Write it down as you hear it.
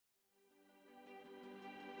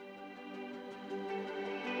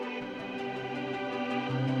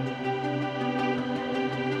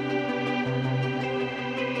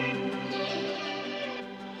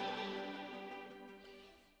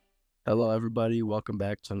Hello, everybody. Welcome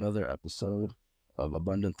back to another episode of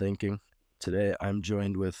Abundant Thinking. Today, I'm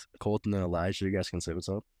joined with Colton and Elijah. You guys can say what's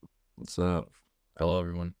up. What's up? Hello,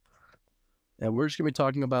 everyone. And we're just going to be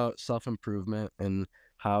talking about self improvement and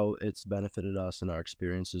how it's benefited us and our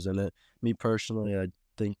experiences in it. Me personally, I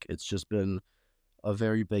think it's just been a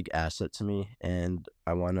very big asset to me, and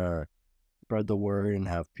I want to spread the word and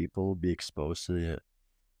have people be exposed to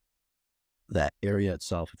that area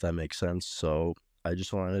itself, if that makes sense. So, I'm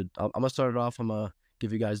going to start it off. I'm going to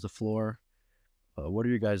give you guys the floor. What are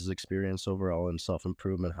your guys' experience overall in self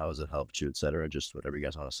improvement? How has it helped you, etc.? Just whatever you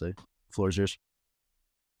guys want to say. Floor is yours.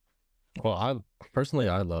 Well,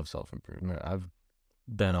 I love self-improvement. I've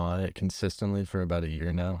been on it consistently for about a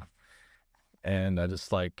year now, and I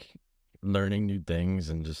just like learning new things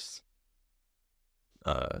and just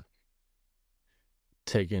uh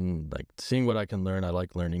seeing what I can learn. I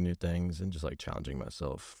like learning new things and just like challenging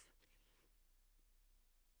myself.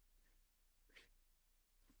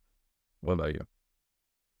 What about you?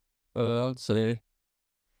 I would say,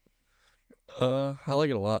 I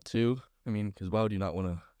like it a lot too. I mean, because why would you not want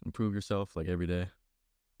to improve yourself like every day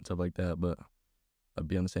and stuff like that? But I'd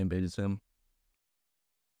be on the same page as him.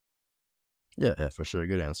 Yeah, for sure.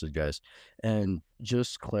 Good answers, guys. And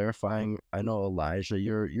just clarifying, I know Elijah,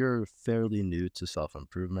 you're fairly new to self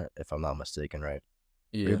improvement, if I'm not mistaken, right?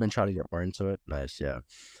 Or you've Yeah. been trying to get more into it. Nice, yeah.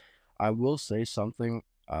 I will say something.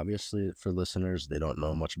 Obviously, for listeners, they don't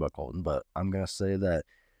know much about Colton, but I'm gonna say that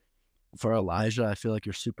for Elijah, I feel like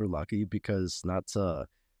you're super lucky because not to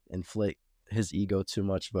inflate his ego too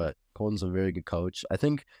much, but Colton's a very good coach. I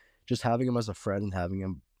think just having him as a friend and having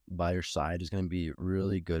him by your side is going to be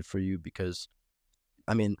really good for you because,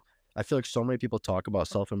 I mean, I feel like so many people talk about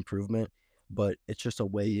self improvement, but it's just a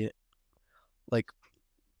way, like,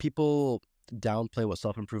 people downplay what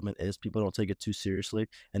self improvement is. People don't take it too seriously,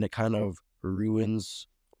 and it kind of ruins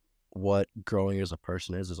what growing as a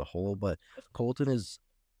person is as a whole. But Colton is,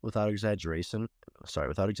 without exaggeration,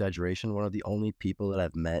 one of the only people that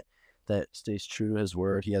I've met that stays true to his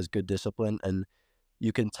word. He has good discipline, and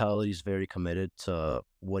you can tell he's very committed to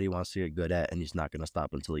what he wants to get good at, and he's not going to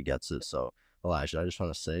stop until he gets it. So, Elijah, I just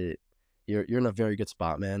want to say you're in a very good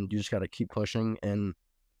spot, man. You just got to keep pushing, and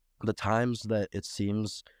the times that it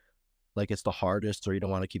seems like it's the hardest or you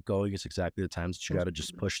don't want to keep going, it's exactly the times that you got to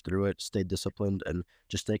just push through it, stay disciplined, and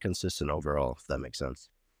just stay consistent overall, if that makes sense.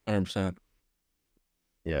 100%.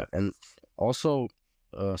 Yeah. And also,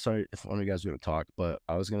 sorry if one of you guys are going to talk, but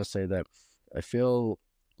I was going to say that I feel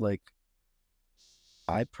like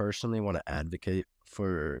I personally want to advocate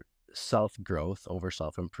for self growth over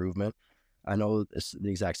self improvement. I know it's the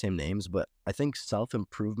exact same names, but I think self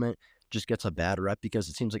improvement just gets a bad rep because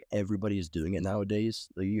it seems like everybody is doing it nowadays.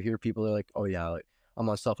 Like you hear people are like, "Oh yeah, like I'm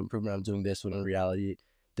on self improvement, I'm doing this," when in reality,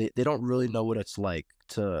 they don't really know what it's like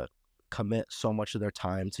to commit so much of their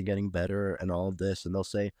time to getting better and all of this. And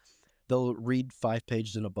they'll read 5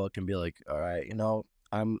 pages in a book and be like, "All right,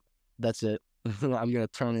 I'm that's it. I'm gonna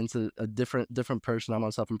turn into a different person. I'm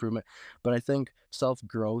on self improvement." But I think self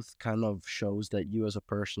growth kind of shows that you as a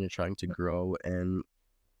person are trying to grow, and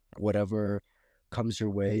whatever comes your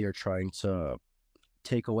way, you're trying to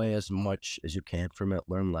take away as much as you can from it,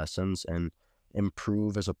 learn lessons, and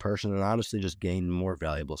improve as a person, and honestly, just gain more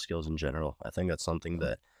valuable skills in general. I think that's something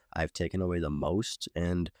that I've taken away the most,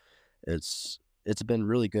 and it's it's been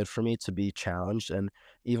really good for me to be challenged, and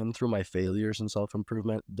even through my failures in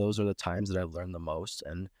self-improvement, those are the times that I've learned the most,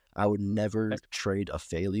 and I would never trade a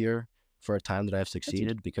failure for a time that I've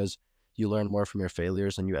succeeded because you learn more from your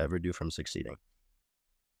failures than you ever do from succeeding.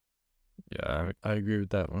 Yeah, I agree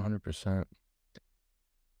with that 100%.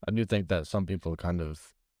 I do think that some people kind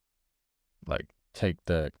of like take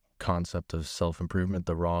the concept of self-improvement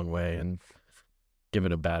the wrong way and give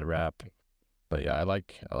it a bad rap. But yeah, I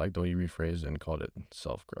like the way you rephrased it and called it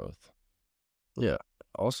self-growth. Yeah.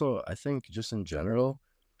 Also, I think just in general,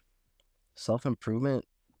 self-improvement,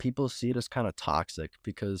 people see it as kind of toxic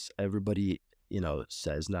because everybody,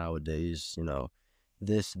 says nowadays,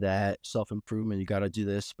 this, that, self-improvement, you got to do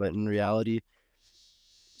this. But in reality,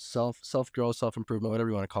 self-growth, self-improvement, whatever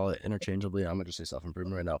you want to call it, interchangeably, I'm gonna just say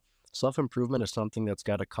self-improvement right now. Self-improvement is something that's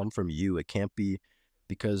got to come from you. It can't be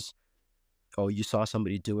because, oh, you saw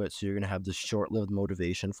somebody do it, so you're gonna have this short-lived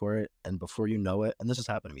motivation for it, and before you know it, and this has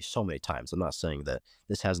happened to me so many times. I'm not saying that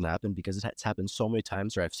this hasn't happened because it's happened so many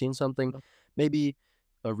times where I've seen something, maybe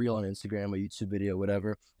a reel on Instagram, a YouTube video,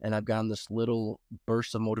 whatever, and I've gotten this little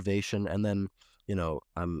burst of motivation, and then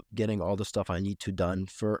I'm getting all the stuff I need to done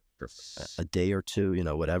for a day or two,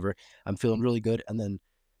 whatever. I'm feeling really good, and then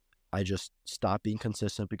I just stopped being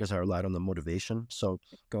consistent because I relied on the motivation. So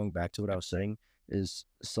going back to what I was saying, is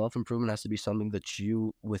self-improvement has to be something that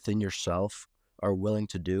you within yourself are willing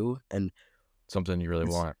to do, and Something you really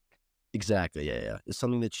it's want. exactly, yeah. It's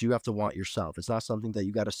something that you have to want yourself. It's not something that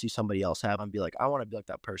you got to see somebody else have and be like, I want to be like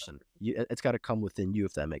that person. It's got to come within you,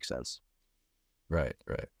 if that makes sense. Right.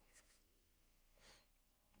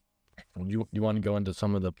 You want to go into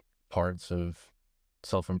some of the parts of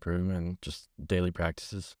self-improvement and just daily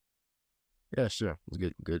practices? Yeah, sure. It's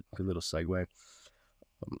a good little segue.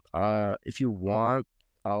 If you want,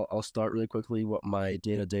 I'll start really quickly what my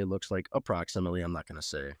day-to-day looks like approximately. I'm not gonna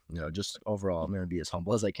say, just overall, I'm gonna be as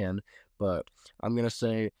humble as I can, but I'm gonna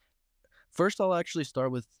say first I'll actually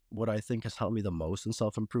start with what I think has helped me the most in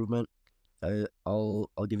self-improvement. I'll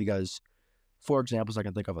give you guys 4 examples I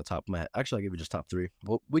can think of on top of my head. Actually, I'll give you just top three.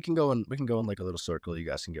 Well, we can go in like a little circle. You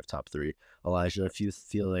guys can give top three. Elijah, if you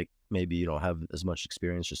feel like maybe you don't have as much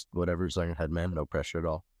experience, just whatever's on your head, man. No pressure at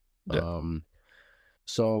all. Yeah.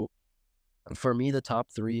 So for me, the top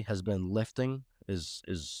three has been lifting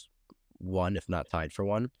is one, if not tied for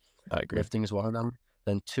one. I agree. Lifting is one of them.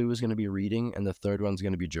 Then two is going to be reading, and the third one's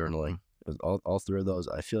going to be journaling. All three of those,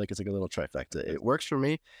 I feel like it's like a little trifecta. It works for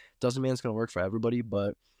me. Doesn't mean it's going to work for everybody,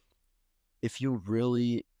 but if you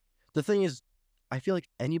really, the thing is, I feel like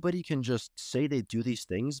anybody can just say they do these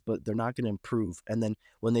things, but they're not going to improve. And then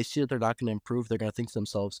when they see that they're not going to improve, they're going to think to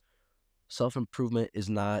themselves, self-improvement is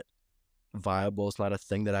not viable. It's not a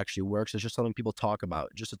thing that actually works. It's just something people talk about,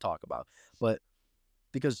 just to talk about. But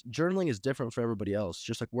because journaling is different for everybody else,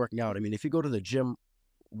 just like working out. I mean, if you go to the gym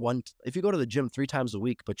if you go to the gym 3 times a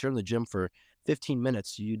week, but you're in the gym for 15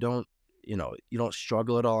 minutes, you don't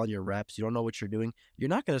struggle at all on your reps. You don't know what you're doing. You're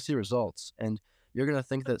not going to see results. And you're going to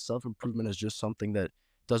think that self-improvement is just something that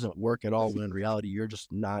doesn't work at all, when in reality, you're just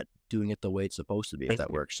not doing it the way it's supposed to be, if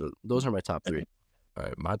that works. So those are my top three. All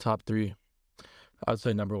right, my top three, I'd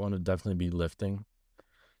say number one would definitely be lifting.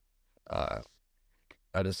 I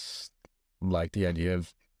just like the idea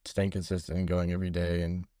of staying consistent and going every day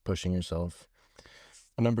and pushing yourself.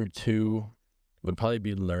 Number two would probably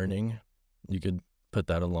be learning. You could put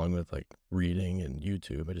that along with like reading and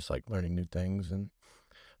YouTube. I just like learning new things and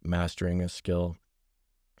mastering a skill.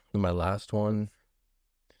 And my last one,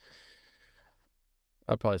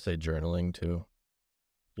 I'd probably say journaling too.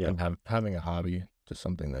 Yeah. And having a hobby, just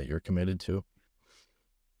something that you're committed to.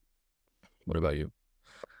 What about you?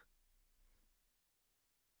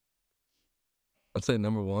 I'd say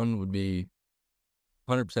number one would be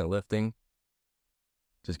 100% lifting,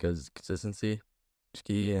 just because consistency is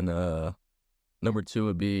key. And number two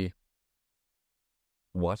would be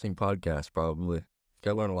watching podcasts, probably. I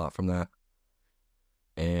learn a lot from that.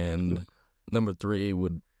 And number three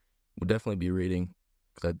would definitely be reading,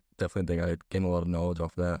 because I definitely think I gain a lot of knowledge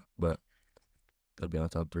off of that. But that'd be on the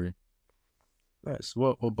top three. Nice.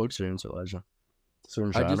 What books are you into, Elijah?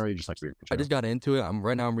 Certain I just- genre, or you just like reading? I just got into it.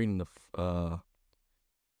 Right now I'm reading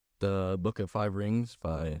the Book of Five Rings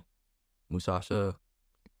by Musashi.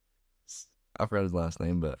 I forgot his last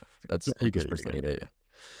name, but that's Yeah, you're good, his first you're name. good. Yeah.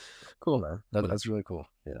 Cool, man. That's really cool.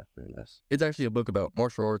 Yeah, very nice. It's actually a book about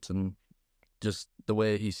martial arts and just the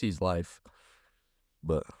way he sees life.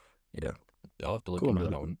 But yeah, I'll have to look Cool, into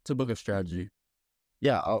man. that one. it's a book of strategy.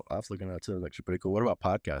 Yeah, I'll have to look into that too. It's actually pretty cool. What about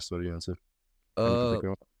podcasts? What are you into? Any Uh, particular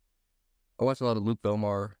one? I watch a lot of Luke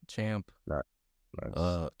Belmar, Champ, Nice.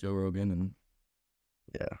 Joe Rogan, and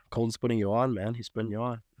Yeah, Colton's putting you on, man. He's putting you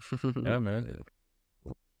on. Yeah, man.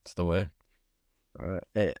 It's the way. All right.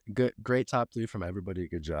 Hey, great top three from everybody.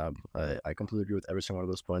 Good job. I completely agree with every single one of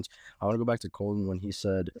those points. I want to go back to Colton when he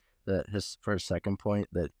said that for his second point,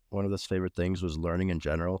 that one of his favorite things was learning in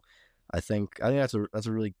general. I think that's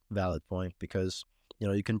a really valid point, because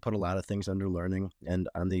you can put a lot of things under learning, and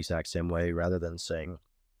I'm the exact same way. Rather than saying,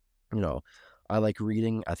 I like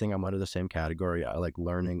reading, I think I'm under the same category. I like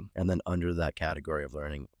learning, and then under that category of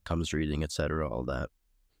learning comes reading, etc. All that.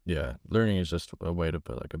 Yeah, learning is just a way to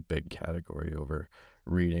put like a big category over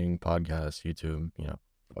reading, podcasts, YouTube,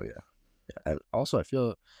 Oh yeah. And also, I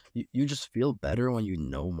feel you just feel better when you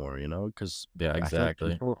know more, because Yeah, I feel like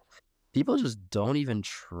exactly. people just don't even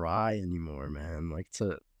try anymore, man. Like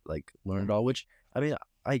to learn it all. Which, I mean,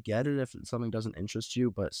 I get it if something doesn't interest you,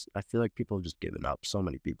 but I feel like people have just given up. So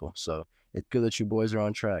many people. So it's good that you boys are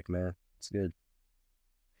on track, man. It's good.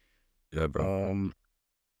 Yeah, bro.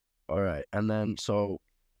 All right, and then so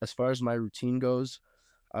as far as my routine goes,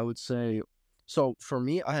 I would say, so for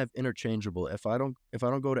me, I have interchangeable. If I don't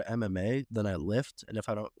go to MMA, then I lift, and if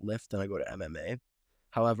I don't lift, then I go to MMA.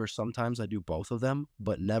 However, sometimes I do both of them,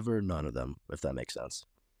 but never none of them, if that makes sense.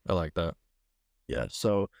 I like that. Yeah,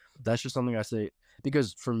 so that's just something I say,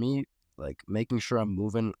 because for me, like making sure I'm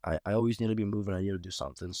moving, I always need to be moving. I need to do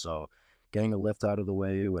something. So getting a lift out of the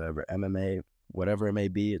way, whatever, MMA, whatever it may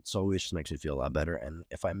be, it's always just makes me feel a lot better. And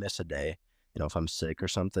if I miss a day, if I'm sick or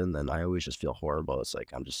something, then I always just feel horrible. It's like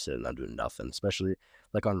I'm just sitting, I'm doing nothing, especially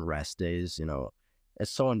like on rest days.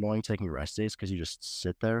 It's so annoying taking rest days because you just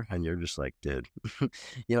sit there and you're just like, dude, you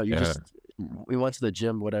Yeah, just, we went to the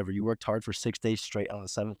gym, whatever. You worked hard for 6 days straight on the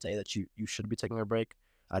seventh day that you should be taking a break.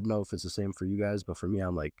 I don't know if it's the same for you guys, but for me,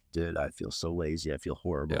 I'm like, dude, I feel so lazy. I feel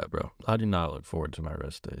horrible. yeah, bro. I do not look forward to my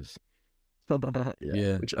rest days. Yeah,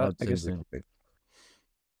 Yeah, which I would I say the guess, same. yeah,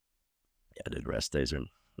 dude, rest days are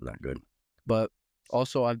not good. But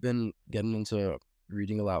also, I've been getting into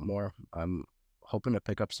reading a lot more. I'm hoping to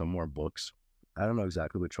pick up some more books. I don't know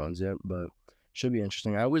exactly which ones yet, but should be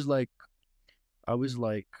interesting. I always like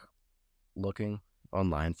looking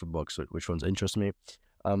online for books, which ones interest me.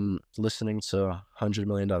 I'm listening to $100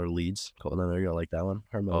 Million Leads. Colton, I know you're gonna like that one.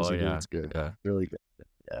 Her Oh Mosey, dude, yeah, it's good, yeah. really good.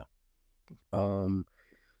 Yeah. Um.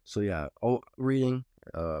 So yeah. Oh, reading.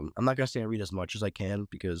 I'm not gonna say I read as much as I can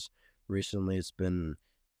because recently it's been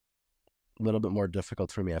a little bit more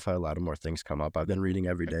difficult for me. I've had a lot of more things come up. I've been reading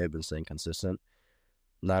every day. I've been staying consistent.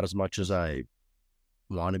 Not as much as I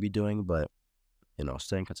want to be doing, but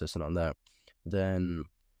staying consistent on that. Then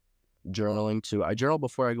journaling too. I journal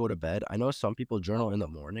before I go to bed. I know some people journal in the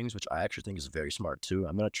mornings, which I actually think is very smart too.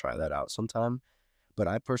 I'm gonna try that out sometime. But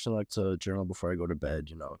I personally like to journal before I go to bed.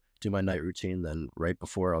 Do my night routine. Then right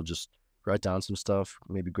before, I'll just write down some stuff,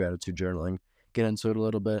 maybe gratitude journaling, get into it a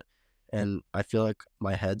little bit. And I feel like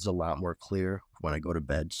my head's a lot more clear when I go to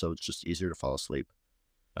bed, so it's just easier to fall asleep.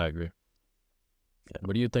 I agree. Yeah.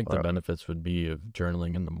 What do you think the Or benefits would be of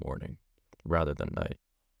journaling in the morning rather than night?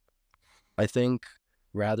 I think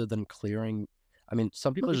rather than clearing, I mean,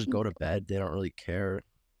 some people just go to bed. They don't really care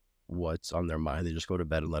what's on their mind. They just go to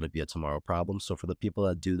bed and let it be a tomorrow problem. So for the people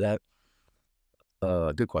that do that,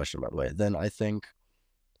 good question, by the way. Then I think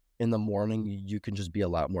in the morning, you can just be a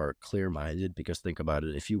lot more clear minded because think about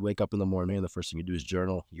it. If you wake up in the morning and the first thing you do is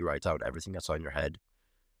journal, you write out everything that's on your head,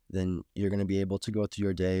 then you're going to be able to go through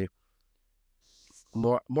your day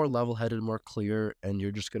more level headed, more clear, and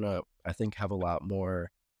you're just going to, I think, have a lot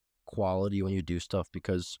more quality when you do stuff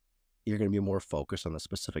because you're going to be more focused on a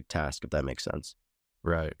specific task, if that makes sense.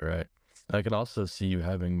 Right, right. I could also see you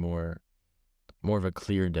having more of a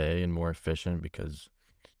clear day and more efficient because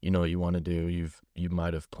you know what you want to do. You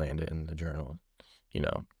might have planned it in the journal.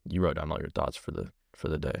 You wrote down all your thoughts for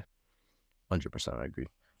the day. 100%, I agree.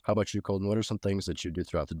 How about you, Colton? What are some things that you do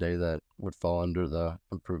throughout the day that would fall under the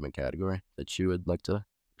improvement category that you would like to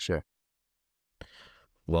share?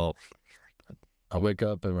 Well, I wake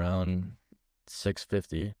up around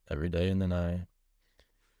 6:50 every day, and then I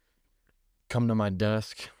come to my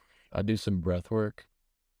desk. I do some breath work,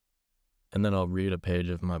 and then I'll read a page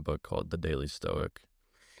of my book called The Daily Stoic,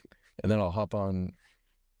 and then I'll hop on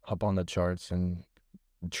the charts and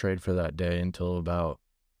trade for that day until about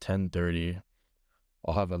 10:30.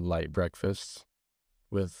 I'll have a light breakfast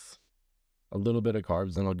with a little bit of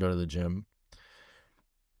carbs, then I'll go to the gym.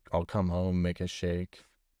 I'll come home, make a shake,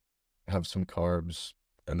 have some carbs,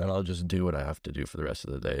 and then I'll just do what I have to do for the rest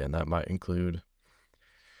of the day. And that might include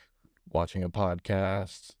watching a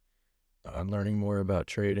podcast, learning more about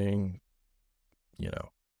trading. You know,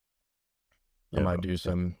 I Yeah, might do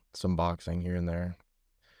yeah. some boxing here and there.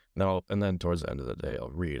 And then towards the end of the day, I'll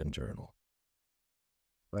read and journal.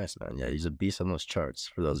 Nice, man. Yeah, he's a beast on those charts.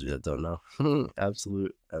 For those of you that don't know,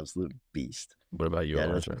 absolute beast. What about you, Yeah,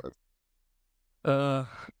 that's Elijah? Uh,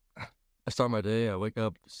 I start my day. I wake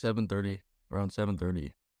up 7:30, around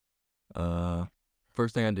 7:30. Uh,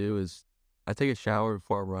 First thing I do is I take a shower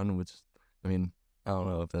before I run, which, I mean, I don't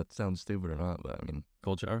know if that sounds stupid or not, but I mean,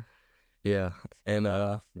 Cold shower? yeah. And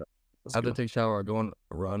Yeah, that's after I good. take a shower, I go on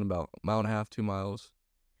a run about a mile and a half, 2 miles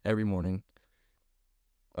every morning.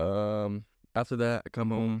 After that, I come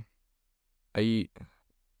home. I eat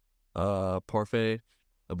parfait,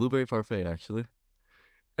 a blueberry parfait actually,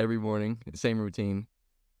 every morning. Same routine.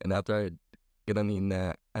 And after I get done eating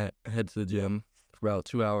that, I head to the gym for about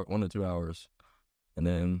 2 hours, 1 to 2 hours. And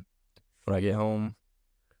then when I get home,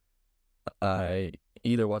 I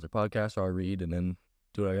either watch a podcast or I read and then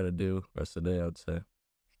do what I gotta do rest of the day, I would say.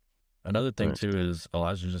 Another thing Nice. too is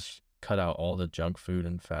Elijah just cut out all the junk food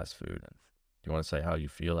and fast food. Do you want to say how you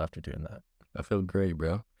feel after doing that? I feel great,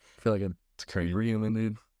 bro. I feel like It's a crazy. human,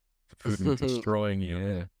 dude. Food is destroying you.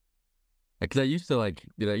 Yeah. Cause I used to I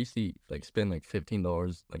used to spend like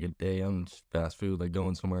 $15 like a day on fast food, like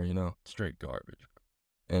going somewhere, Straight garbage.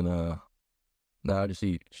 and now I just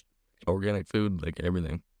eat organic food, like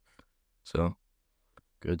everything. So,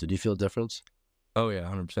 Good. Did you feel a difference? oh yeah,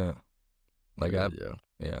 100%. Like Good,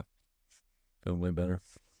 yeah. yeah, feel way better.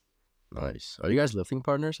 Nice. Are you guys lifting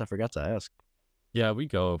partners? I forgot to ask. Yeah, we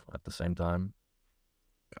go at the same time.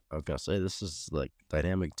 I was gonna say this is like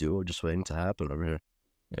dynamic duo just waiting to happen over here.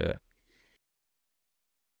 Yeah.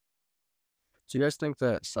 Do you guys think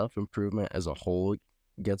that self improvement as a whole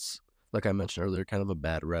gets, like I mentioned earlier, kind of a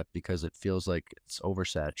bad rep because it feels like it's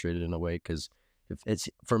oversaturated in a way? Because if it's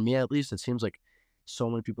for me at least, it seems like so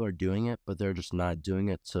many people are doing it, but they're just not doing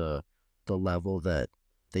it to the level that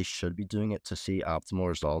they should be doing it to see optimal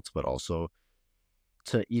results, but also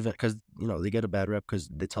to even because they get a bad rep because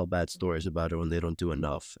they tell bad stories about it when they don't do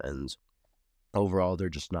enough, and overall they're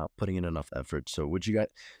just not putting in enough effort. So do you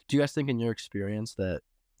guys think in your experience that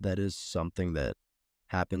that is something that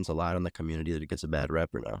happens a lot in the community, that it gets a bad rep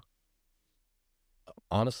or no?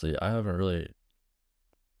 Honestly, I haven't really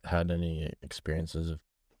had any experiences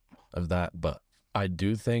of that, but I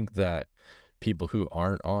do think that people who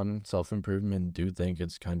aren't on self improvement do think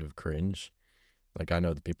it's kind of cringe. Like I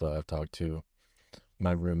know the people I've talked to,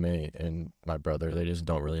 my roommate and my brother, they just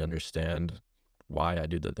don't really understand why I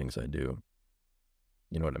do the things I do.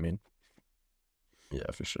 You know what I mean? Yeah,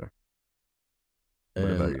 for sure. What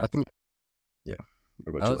about And you? I think, yeah.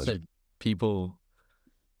 What about I you, would Legend? say people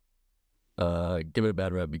give it a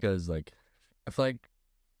bad rep because like I feel like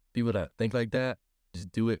people that think like that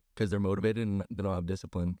just do it because they're motivated and they don't have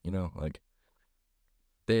discipline. You know, like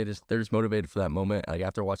they're just motivated for that moment. Like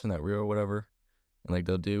after watching that reel or whatever, and like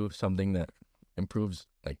they'll do something that improves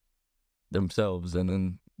like themselves, and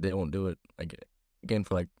then they won't do it like again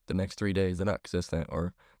for like the next 3 days. They're not consistent,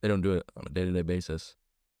 or they don't do it on a day-to-day basis.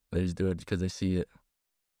 They just do it because they see it.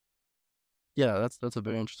 Yeah, that's a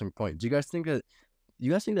very interesting point. You guys think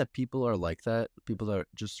that people are like that? People that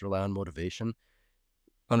just rely on motivation?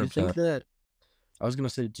 Do you think 100%. that I was gonna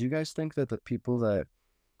say, do you guys think that the people that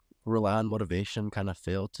rely on motivation kind of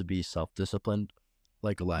fail to be self-disciplined,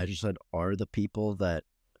 like Elijah said, are the people that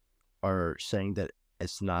are saying that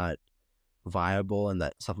it's not viable and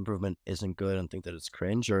that self-improvement isn't good and think that it's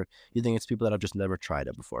cringe, or you think it's people that have just never tried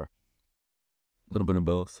it before? A little bit of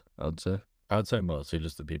both, I would say. I would say mostly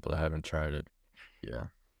just the people that haven't tried it. Yeah.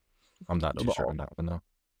 I'm not No, too but sure on that one though.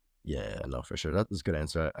 yeah, no, for sure. That's a good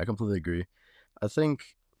answer. I completely agree. I think,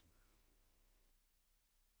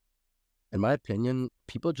 in my opinion,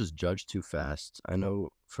 people just judge too fast. I know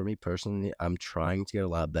for me personally, I'm trying to get a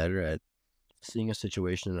lot better at seeing a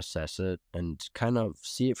situation and assess it and kind of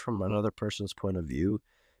see it from another person's point of view,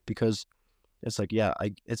 because it's like, yeah,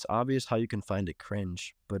 it's obvious how you can find it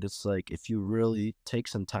cringe, but it's like if you really take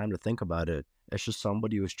some time to think about it, it's just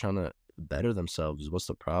somebody who's trying to better themselves. What's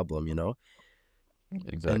the problem, you know?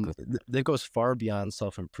 And Exactly. that goes far beyond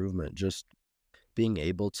self improvement. Just being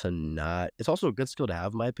able to not, it's also a good skill to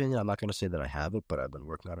have, in my opinion. I'm not going to say that I have it, but I've been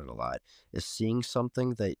working on it a lot. Is seeing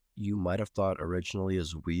something that you might have thought originally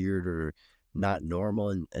is weird or not normal,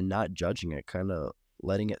 and not judging it, kind of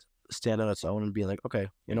letting it stand on its own and being like, okay,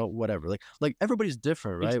 whatever. Like everybody's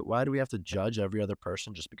different, right? Why do we have to judge every other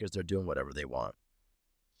person just because they're doing whatever they want?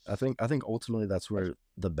 I think ultimately that's where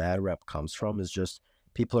the bad rep comes from, is just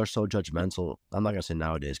people are so judgmental. I'm not gonna say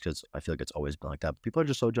nowadays because I feel like it's always been like that. But people are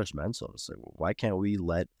just so judgmental. It's like, why can't we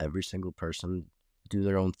let every single person do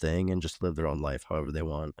their own thing and just live their own life however they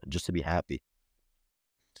want, just to be happy?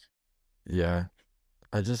 Yeah.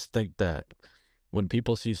 I just think that when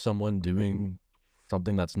people see someone doing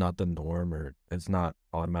something that's not the norm or it's not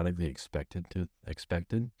automatically expected,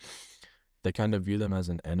 they kind of view them as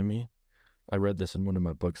an enemy. I read this in one of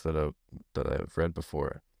my books that I've read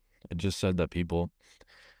before. It just said that people,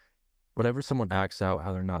 whenever someone acts out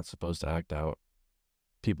how they're not supposed to act out,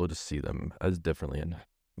 people just see them as differently and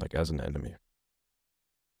like as an enemy.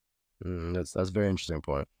 That's a very interesting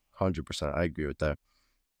point. 100%, I agree with that.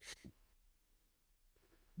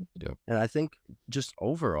 Yep. And I think just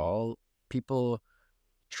overall, people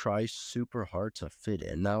try super hard to fit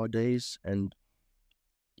in nowadays. And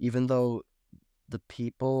even though the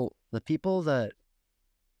people that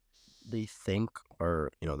they think are,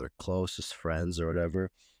 their closest friends or whatever,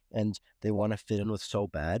 and they want to fit in with so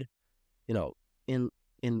bad, you know, in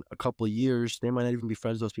in a couple of years, they might not even be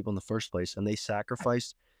friends with those people in the first place, and they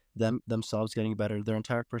sacrifice themselves getting better, their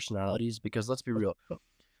entire personalities. Because let's be real,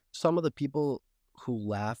 some of the people who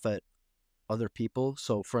laugh at other people.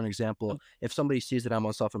 So, for an example, if somebody sees that I'm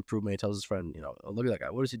on self improvement, he tells his friend, "Oh, look at that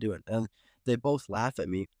guy. What is he doing?" And they both laugh at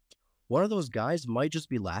me. One of those guys might just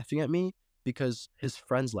be laughing at me because his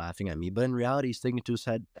friend's laughing at me, but in reality, he's thinking to his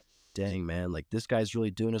head, dang, man, like this guy's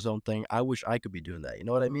really doing his own thing. I wish I could be doing that. You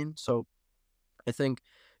know what I mean? So I think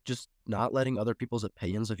just not letting other people's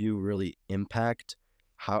opinions of you really impact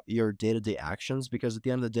how your day-to-day actions, because at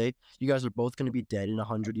the end of the day, you guys are both going to be dead in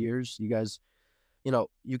 100 years. You guys,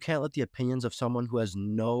 you can't let the opinions of someone who has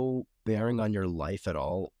no bearing on your life at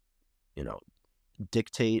all, you know,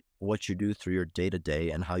 dictate what you do through your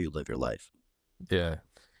day-to-day and how you live your life. Yeah.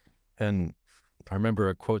 And I remember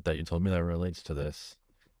a quote that you told me that relates to this.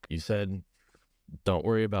 You said, don't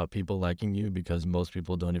worry about people liking you because most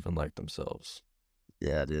people don't even like themselves.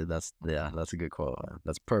 Yeah, dude, that's a good quote, man.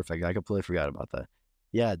 That's perfect. I completely forgot about that.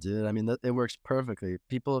 Yeah, dude. I mean, it works perfectly.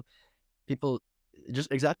 People,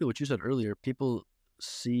 just exactly what you said earlier. People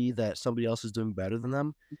see that somebody else is doing better than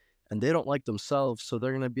them, and they don't like themselves, so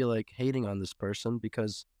they're gonna be like hating on this person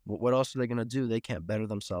because what else are they gonna do? They can't better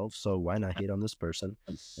themselves, so why not hate on this person?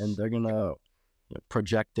 And they're gonna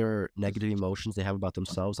project their negative emotions they have about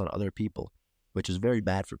themselves on other people, which is very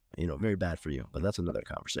bad for very bad for you. But that's another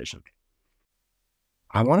conversation.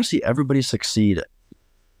 I want to see everybody succeed.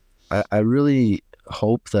 I really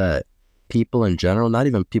hope that people in general, not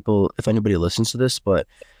even people, if anybody listens to this, but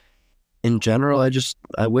in general,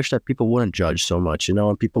 I wish that people wouldn't judge so much,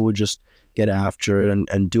 and people would just get after it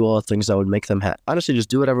and do all the things that would make them honestly, just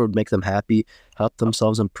do whatever would make them happy, help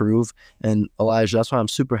themselves improve. And Elijah, that's why I'm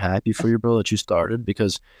super happy for you, bro, that you started,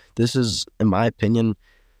 because this is, in my opinion,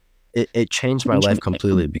 it changed my life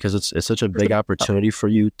completely, because it's such a big opportunity for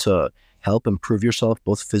you to help improve yourself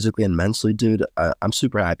both physically and mentally, dude. I'm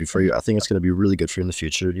super happy for you. I think it's going to be really good for you in the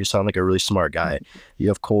future. You sound like a really smart guy. You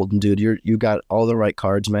have Colton, dude. You got all the right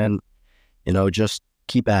cards, man. Just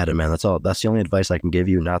keep at it, man. That's all. That's the only advice I can give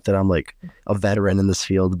you. Not that I'm like a veteran in this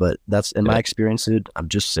field, but that's in my experience, dude. I'm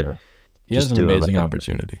just he has an amazing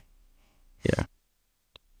opportunity. Yeah.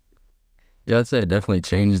 Yeah, I'd say it definitely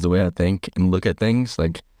changed the way I think and look at things,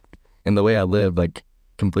 like, and the way I live, like,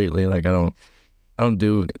 completely. Like, I don't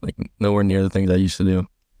do like nowhere near the things I used to do,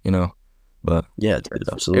 but yeah, dude,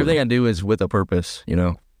 absolutely. Everything I do is with a purpose,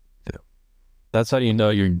 Yeah. That's how you know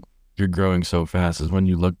you're growing so fast, is when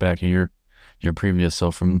you look back at your previous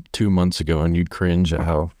self from 2 months ago and you cringe at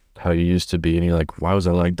how you used to be, and you're like, why was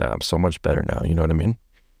I like that? I'm so much better now. You know what I mean?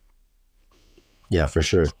 Yeah, for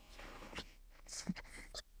sure.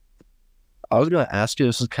 I was gonna ask you,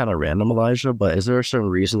 this is kind of random, Elijah, but is there a certain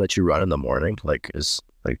reason that you run in the morning? Is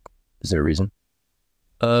there a reason?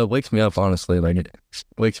 It wakes me up, honestly. Like, it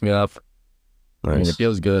wakes me up. Nice. I mean, it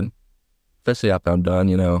feels good, especially after I'm done,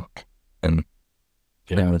 and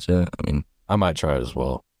that's it. I mean, I might try it as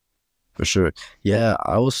well. For sure. Yeah,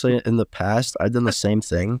 I will say in the past, I've done the same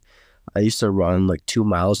thing. I used to run like 2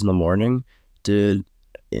 miles in the morning. Dude,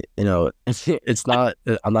 it's not,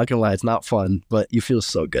 I'm not gonna lie, it's not fun, but you feel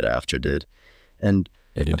so good after, dude. And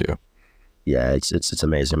yeah, you do. Yeah, it's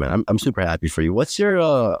amazing, man. I'm super happy for you. What's your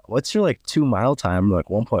like 2 mile time, like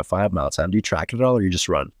 1.5 mile time? Do you track it at all, or you just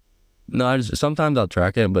run? No, sometimes I'll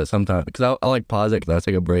track it, but sometimes, because I like pause it, because I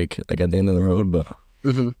take a break, like, at the end of the road, but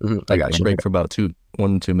I got you. Break for about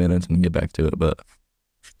 1 to 2 minutes and get back to it. But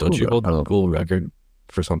don't you hold a school record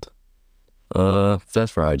for something?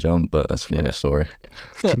 That's for high jump, but that's another story.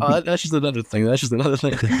 That's just another thing.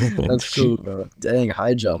 That's cool, bro. Dang,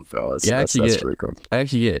 high jump, bro. That's pretty cool. I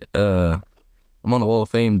actually get I'm on the Wall of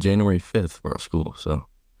Fame January 5th for our school. So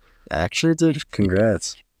actually, dude,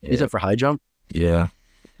 congrats. Yeah. Is that for high jump? Yeah.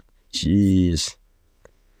 Jeez,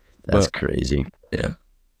 that's crazy. Yeah.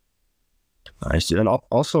 Nice, dude. And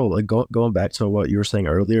also, like, going back to what you were saying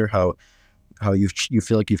earlier, how you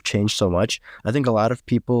feel like you've changed so much. I think a lot of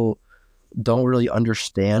people don't really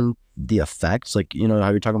understand the effects. Like, how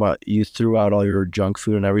you're talking about, you threw out all your junk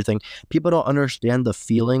food and everything. People don't understand the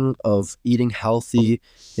feeling of eating healthy,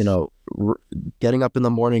 getting up in the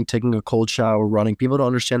morning, taking a cold shower, running. People don't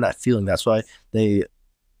understand that feeling. That's why they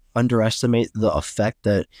underestimate the effect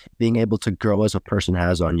that being able to grow as a person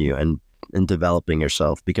has on you and developing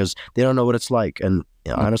yourself, because they don't know what it's like. And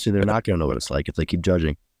honestly, they're not going to know what it's like if they keep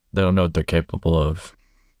judging. They don't know what they're capable of.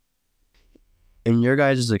 In your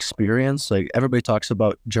guys' experience, like, everybody talks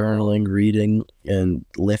about journaling, reading, and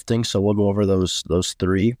lifting, so we'll go over those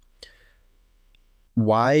three.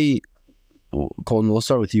 Why, Colton, we'll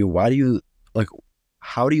start with you.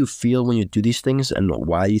 How do you feel when you do these things, and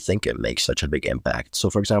why do you think it makes such a big impact? So,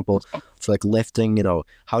 for example, for like lifting,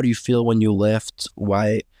 how do you feel when you lift?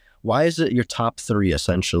 Why is it your top 3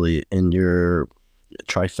 essentially in your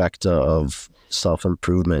trifecta of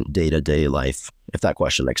self-improvement day-to-day life, if that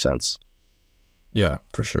question makes sense? Yeah,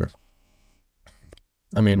 for sure.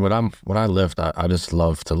 I mean, when I lift, I just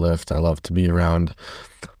love to lift. I love to be around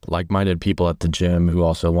like-minded people at the gym who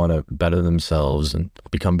also want to better themselves and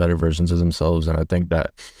become better versions of themselves. And I think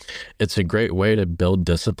that it's a great way to build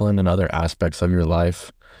discipline in other aspects of your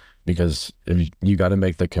life, because if you got to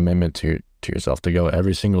make the commitment to yourself to go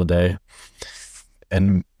every single day.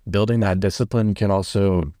 And building that discipline can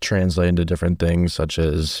also translate into different things, such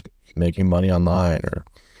as making money online or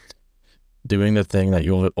doing the thing that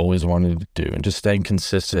you always wanted to do, and just staying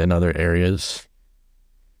consistent in other areas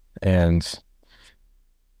And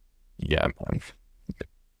yeah, man.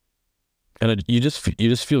 And you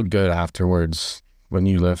just feel good afterwards when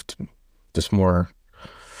you lift, just more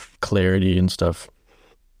clarity and stuff.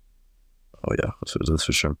 Oh yeah, that's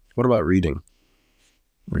for sure. What about reading?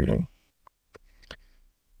 Reading.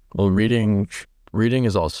 Well, reading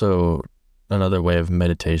is also another way of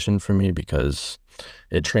meditation for me because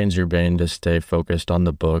it trains your brain to stay focused on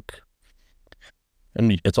the book.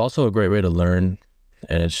 And it's also a great way to learn,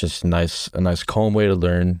 and it's just a nice calm way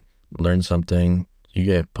to learn something. You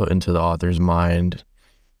get put into the author's mind,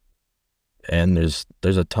 and there's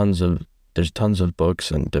tons of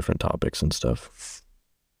books and different topics and stuff.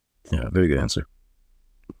 Yeah, very good answer.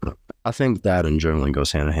 I think that and journaling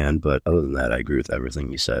goes hand in hand, but other than that, I agree with everything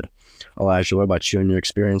you said. Elijah, what about you and your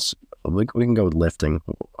experience? We can go with lifting.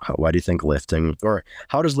 Why do you think lifting, or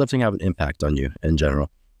how does lifting have an impact on you in general?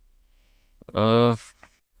 I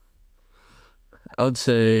would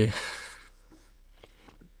say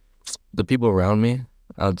the people around me.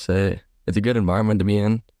 I would say it's a good environment to be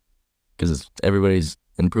in because everybody's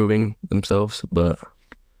improving themselves. But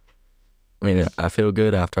I mean, I feel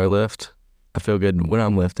good after I lift. I feel good when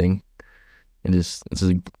I'm lifting. And it's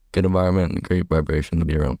a good environment and a great vibration to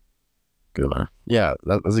be around. Good man. Yeah,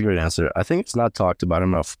 that's a great answer. I think it's not talked about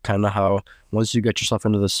enough, kind of how once you get yourself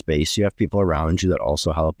into the space, you have people around you that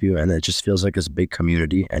also help you, and it just feels like this big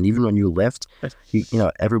community. And even when you lift, you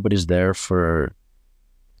know, everybody's there for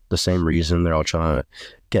the same reason. They're all trying to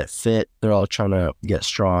get fit. They're all trying to get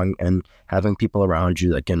strong, and having people around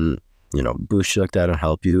you that can, you know, boost you like that and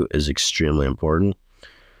help you is extremely important.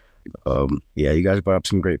 Yeah, you guys brought up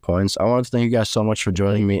some great points. I want to thank you guys so much for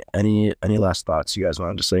joining me. Any last thoughts? You guys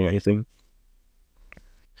wanted to say anything?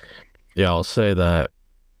 Yeah, I'll say that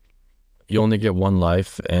you only get one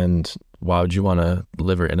life, and why would you want to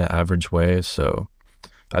live it in an average way? So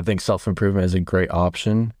I think self-improvement is a great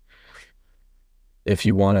option if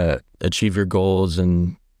you want to achieve your goals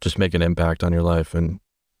and just make an impact on your life and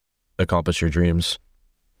accomplish your dreams.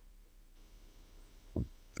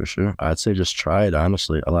 For sure. I'd say just try it,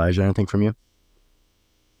 honestly. Elijah, anything from you?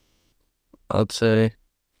 I'd say,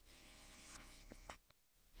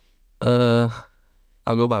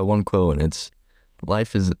 I'll go by one quote, and it's,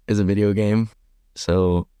 life is a video game,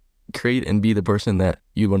 so create and be the person that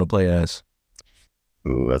you want to play as.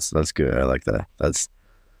 Ooh, that's good. I like that. That's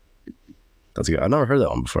good. I've never heard that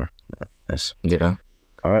one before. Yeah, nice. Yeah.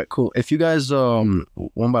 All right, cool. If you guys, one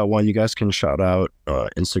by one, you guys can shout out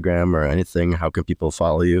Instagram or anything. How can people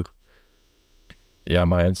follow you? Yeah,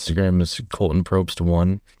 my Instagram is Colton Probst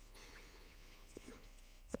 1.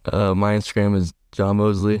 My Instagram is John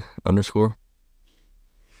Mosley _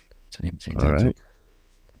 All right.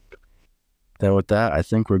 Then with that, I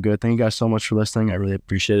think we're good. Thank you guys so much for listening. I really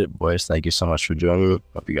appreciate it, boys. Thank you so much for joining me.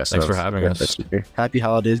 Hope you guys Thanks for having us. Happy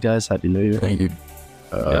holidays, guys. Happy New Year. Thank you.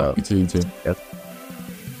 Yeah. You too. Yep.